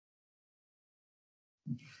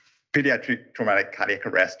Pediatric traumatic cardiac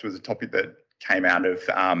arrest was a topic that came out of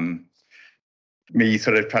me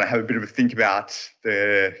sort of trying to have a bit of a think about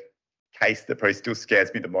the case that probably still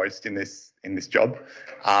scares me the most in this job.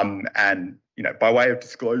 And by way of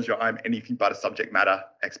disclosure, I'm anything but a subject matter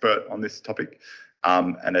expert on this topic.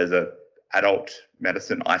 And as an adult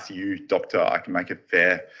medicine ICU doctor, I can make a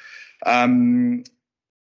fair claim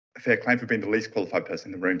for being the least qualified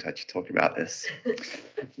person in the room to actually talk about this.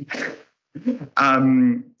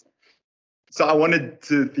 So I wanted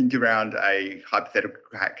to think around a hypothetical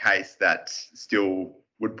case that still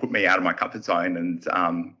would put me out of my comfort zone and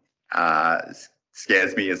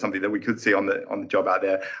scares me as something that we could see on the job out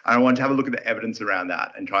there. And I wanted to have a look at the evidence around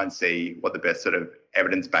that and try and see what the best sort of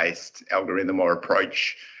evidence-based algorithm or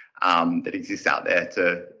approach that exists out there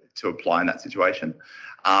to apply in that situation.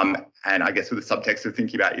 And I guess with the subtext of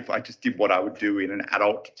thinking about if I just did what I would do in an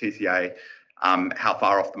adult TCA, how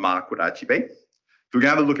far off the mark would I actually be? So we're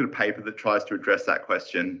going to have a look at a paper that tries to address that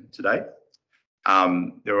question today.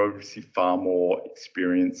 There are obviously far more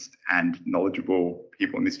experienced and knowledgeable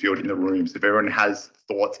people in this field in the room. So if everyone has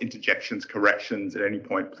thoughts, interjections, corrections at any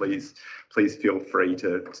point, please feel free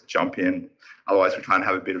to jump in. Otherwise, we'll try and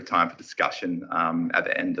have a bit of time for discussion at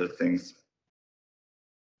the end of things.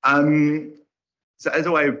 So as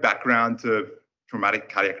a way of background to traumatic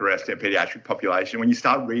cardiac arrest in a paediatric population, when you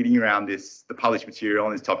start reading around this, the published material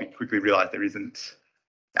on this topic, you quickly realise there isn't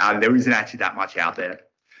actually that much out there.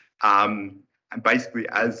 And basically,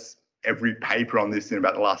 as every paper on this in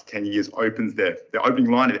about the last 10 years opens the opening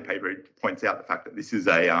line of the paper, it points out the fact that this is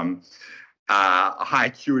a high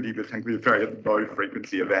acuity, but thankfully a very low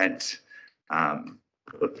frequency event.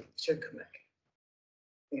 Should come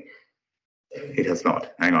back. It has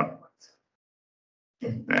not. Hang on.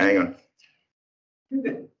 Hang on.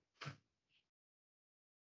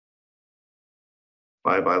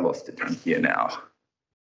 Why have I lost it? I'm here now.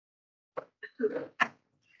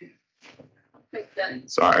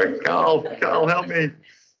 Sorry, Carl, help me.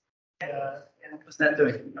 What's that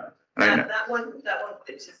doing? That one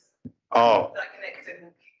pitches. Oh. That connects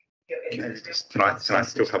in. Can I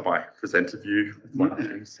still have my presenter view?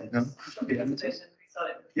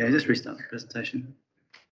 Yeah, just restart the presentation.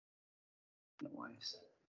 No worries.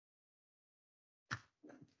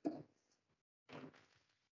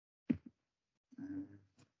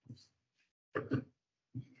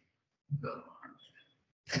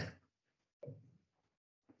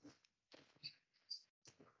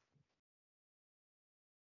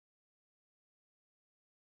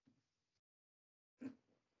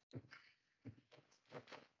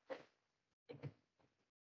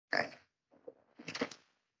 Okay.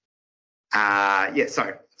 Yeah,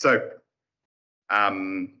 so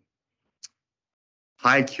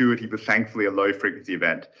high acuity, but thankfully a low frequency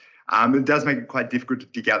event. It does make it quite difficult to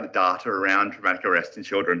dig out the data around traumatic arrest in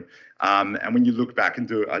children. And when you look back and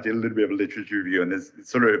I did a little bit of a literature review, and there's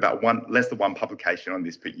sort of about less than one publication on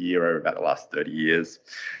this per year over about the last 30 years.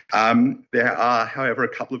 There are, however, a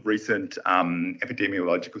couple of recent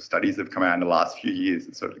epidemiological studies that have come out in the last few years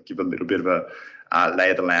that sort of give a little bit of a lay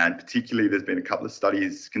of the land. Particularly, there's been a couple of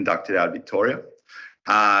studies conducted out of Victoria.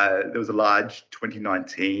 There was a large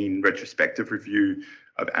 2019 retrospective review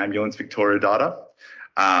of ambulance Victoria data,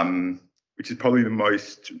 which is probably the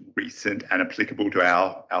most recent and applicable to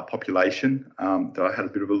our population that I had a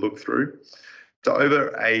bit of a look through. So over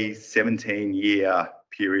a 17-year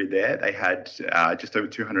period there, they had just over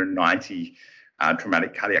 290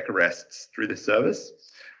 traumatic cardiac arrests through the service,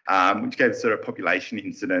 which gave sort of population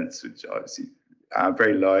incidence, which obviously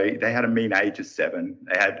very low. They had a mean age of 7.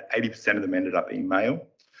 They had 80% of them ended up being male.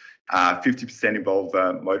 50% involved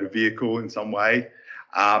motor vehicle in some way,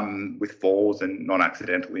 with falls and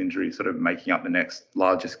non-accidental injury sort of making up the next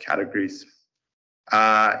largest categories.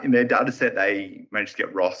 In their data set, they managed to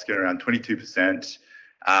get ROSC at around 22%,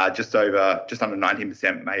 just under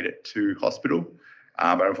 19% made it to hospital,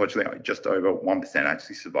 but unfortunately just over 1%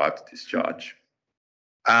 actually survived discharge.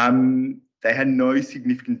 They had no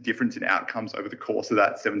significant difference in outcomes over the course of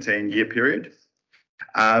that 17-year period.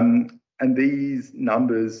 And these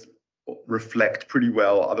numbers reflect pretty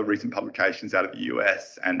well other recent publications out of the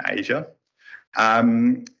US and Asia.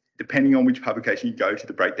 Depending on which publication you go to,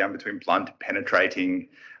 the breakdown between blunt and penetrating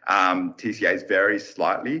TCAs varies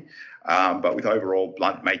slightly, but with overall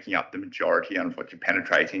blunt making up the majority, and unfortunately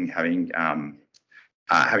penetrating having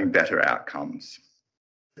better outcomes.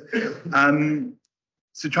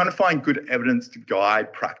 So trying to find good evidence to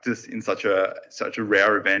guide practice in such a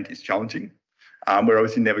rare event is challenging. We're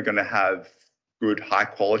obviously never going to have good high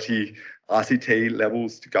quality RCT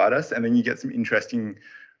levels to guide us, and then you get some interesting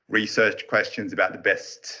research questions about the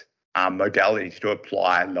best modalities to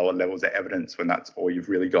apply lower levels of evidence when that's all you've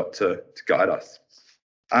really got to guide us.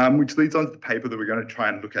 Which leads on to the paper that we're going to try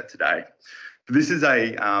and look at today. This is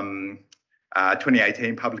a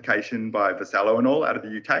 2018 publication by Vassallo and al. Out of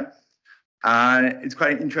the UK. It's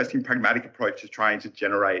quite an interesting pragmatic approach to trying to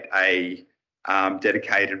generate a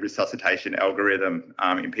dedicated resuscitation algorithm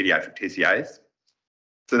in paediatric TCAs.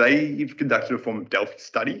 So they've conducted a form of Delphi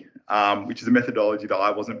study, which is a methodology that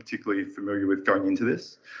I wasn't particularly familiar with going into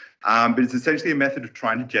this. But it's essentially a method of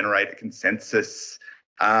trying to generate a consensus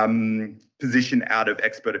position out of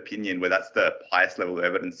expert opinion, where that's the highest level of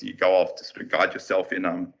evidence that you go off to sort of guide yourself in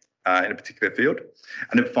a particular field.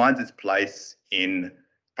 And it finds its place in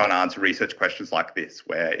trying to answer research questions like this,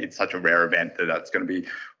 where it's such a rare event that that's going to be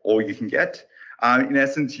all you can get. In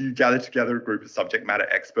essence, you gather together a group of subject matter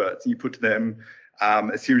experts and you put to them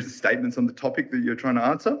a series of statements on the topic that you're trying to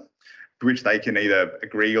answer, to which they can either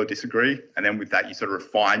agree or disagree. And then with that, you sort of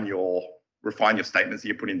refine your statements that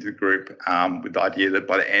you put into the group with the idea that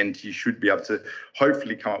by the end, you should be able to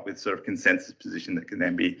hopefully come up with sort of consensus position that can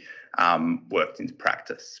then be worked into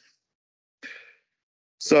practice.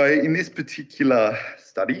 So in this particular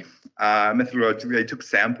study, methodologically, they took a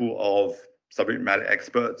sample of subject matter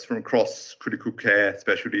experts from across critical care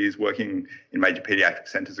specialties working in major paediatric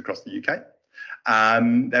centres across the UK.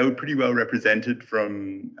 They were pretty well represented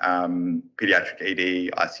from paediatric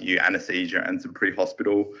ED, ICU, anaesthesia, and some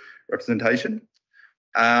pre-hospital representation.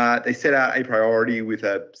 They set out a priority with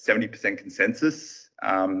a 70% consensus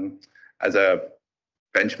as a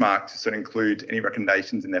benchmark to sort of include any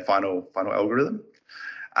recommendations in their final algorithm.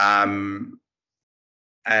 And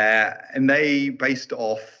they, based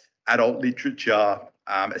off adult literature,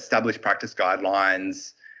 established practice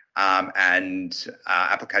guidelines, and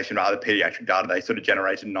application of other paediatric data, they sort of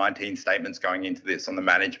generated 19 statements going into this on the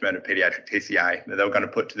management of paediatric TCA that they were going to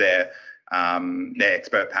put to their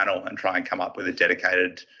expert panel and try and come up with a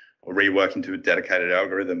dedicated or rework into a dedicated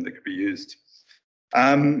algorithm that could be used.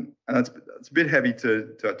 And that's a bit heavy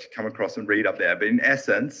to actually come across and read up there, but in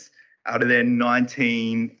essence, out of their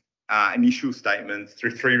 19 initial statements,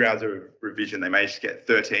 through 3 rounds of revision, they managed to get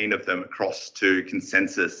 13 of them across to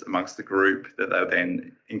consensus amongst the group that they'll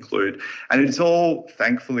then include. And it's all,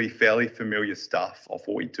 thankfully, fairly familiar stuff of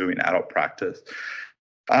what we do in adult practice.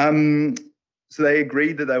 So they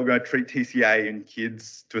agreed that they were going to treat TCA in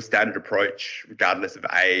kids to a standard approach, regardless of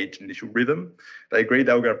age and initial rhythm. They agreed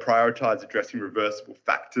they were going to prioritise addressing reversible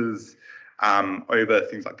factors over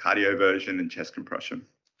things like cardioversion and chest compression.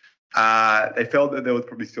 They felt that there was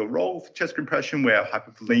probably still a role for chest compression, where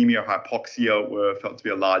hypovolemia or hypoxia were felt to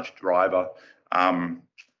be a large driver in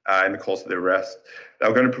the course of their arrest. They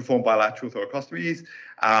were going to perform bilateral thoracostomies.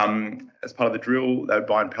 As part of the drill, they would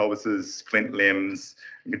bind pelvises, splint limbs,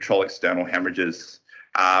 and control external hemorrhages.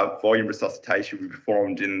 Volume resuscitation would be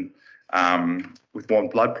performed with warm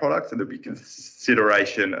blood products, and there'd be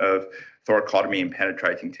consideration of thoracotomy and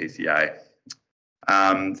penetrating TCA.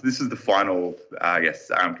 So this is the final,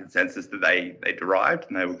 consensus that they derived,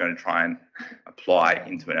 and they were going to try and apply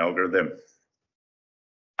into an algorithm.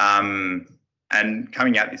 And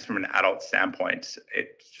coming at this from an adult standpoint,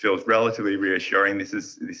 it feels relatively reassuring. This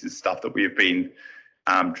is stuff that we have been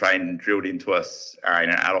trained and drilled into us in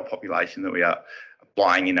an adult population that we are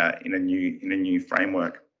applying in a new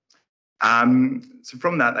framework. So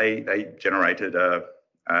from that, they generated a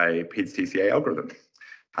PEDS TCA algorithm.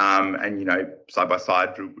 And, side by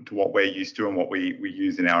side to what we're used to and what we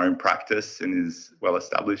use in our own practice and is well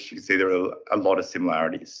established, you can see there are a lot of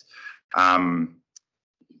similarities.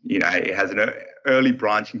 It has an early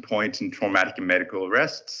branching point in traumatic and medical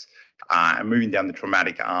arrests. And moving down the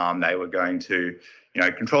traumatic arm, they were going to,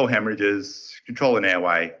 control hemorrhages, control an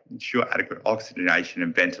airway, ensure adequate oxygenation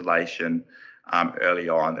and ventilation early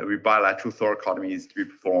on. There would be bilateral thoracotomies to be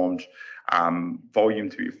performed, volume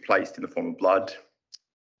to be placed in the form of blood,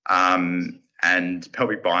 and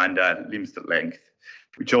pelvic binder, limbs to length,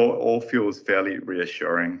 which all feels fairly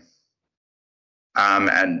reassuring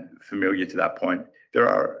and familiar to that point.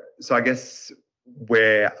 So I guess,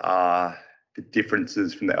 where are the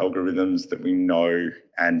differences from the algorithms that we know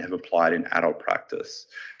and have applied in adult practice?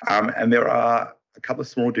 And there are a couple of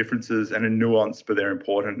small differences and a nuance, but they're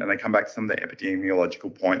important, and they come back to some of the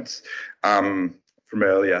epidemiological points from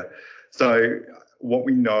earlier. So what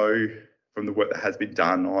we know from the work that has been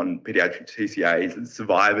done on paediatric TCAs, and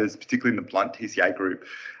survivors, particularly in the blunt TCA group,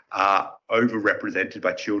 are overrepresented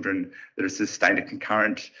by children that have sustained a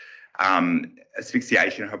concurrent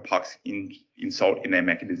asphyxiation or hypoxic insult in their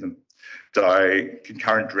mechanism. So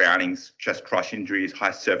concurrent drownings, chest crush injuries,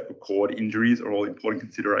 high cervical cord injuries are all important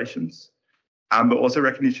considerations. but also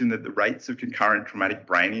recognition that the rates of concurrent traumatic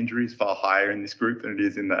brain injury is far higher in this group than it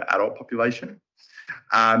is in the adult population.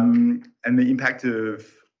 And the impact of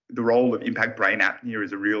the role of impact brain apnea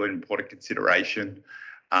is a real and important consideration.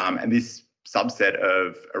 And this subset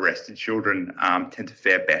of arrested children tend to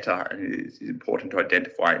fare better, and it is important to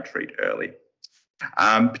identify and treat early.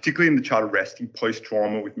 Particularly in the child arresting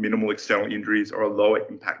post-trauma with minimal external injuries or a lower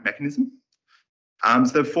impact mechanism. So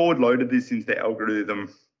they've forward-loaded this into their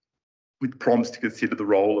algorithm with prompts to consider the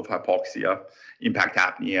role of hypoxia, impact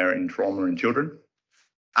apnea, and trauma in children.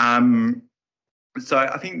 So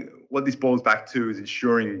I think what this boils back to is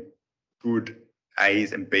ensuring good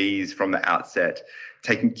A's and B's from the outset,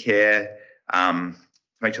 taking care to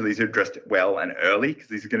make sure these are addressed well and early, because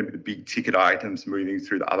these are going to be the big ticket items moving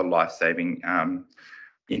through the other life-saving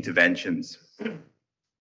interventions.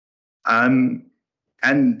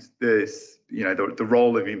 And this, the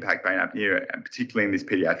role of impact brain apnea, and particularly in this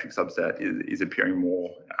paediatric subset, is appearing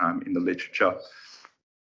more in the literature.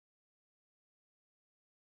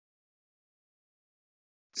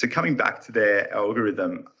 So coming back to their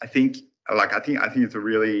algorithm, I think it's a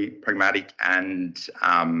really pragmatic and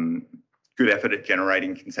good effort at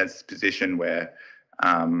generating consensus position where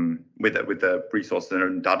with the resources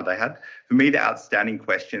and data they had. For me, the outstanding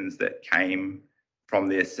questions that came from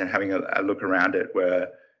this and having a look around it were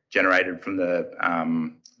generated from the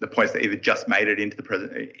points that either just made it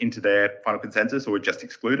into their final consensus or were just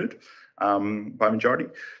excluded by majority.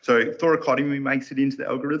 So thoracotomy makes it into the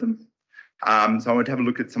algorithm. So I want to have a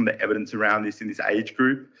look at some of the evidence around this in this age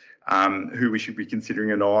group, who we should be considering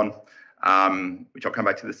it on, which I'll come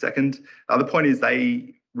back to in a second. The other point is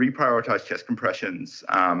they reprioritise chest compressions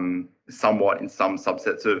somewhat in some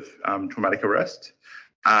subsets of traumatic arrest.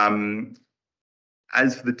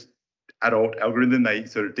 As for the adult algorithm, they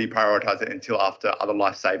sort of deprioritise it until after other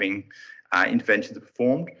life-saving interventions are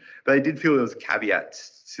performed. But they did feel there was a caveat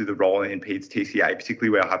to the role in PEDS TCA, particularly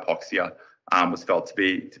where hypoxia was felt to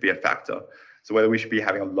be a factor. So whether we should be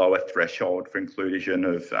having a lower threshold for inclusion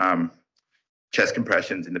of chest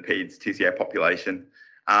compressions in the PEDS TCA population.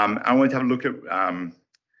 I wanted to have a look at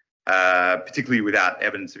particularly without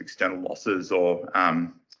evidence of external losses or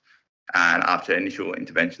and after initial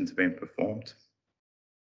interventions have been performed.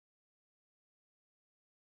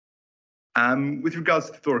 With regards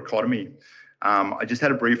to thoracotomy, I just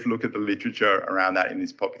had a brief look at the literature around that in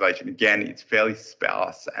this population. Again, it's fairly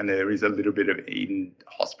sparse, and there is a little bit of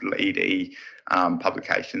hospital ED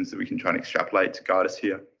publications that we can try and extrapolate to guide us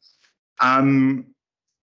here.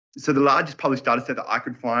 So the largest published data set that I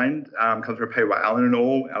could find comes from Paediatrics by Allen and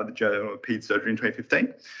al. Out of the Journal of Peds Surgery in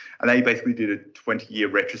 2015. And they basically did a 20-year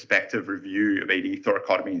retrospective review of ED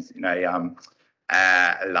thoracotomies in a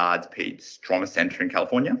large Peds trauma center in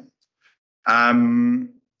California.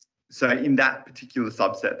 So in that particular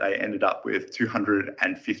subset, they ended up with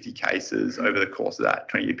 250 cases over the course of that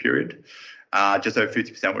 20-year period. Just over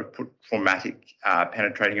 50% were traumatic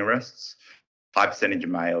penetrating arrests, high percentage of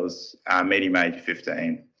males, median age of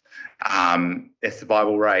 15. Their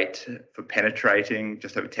survival rate for penetrating,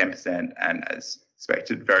 just over 10%, and as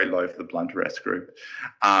expected, very low for the blunt arrest group.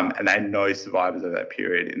 And they had no survivors of that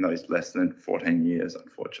period in those less than 14 years,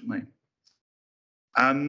 unfortunately.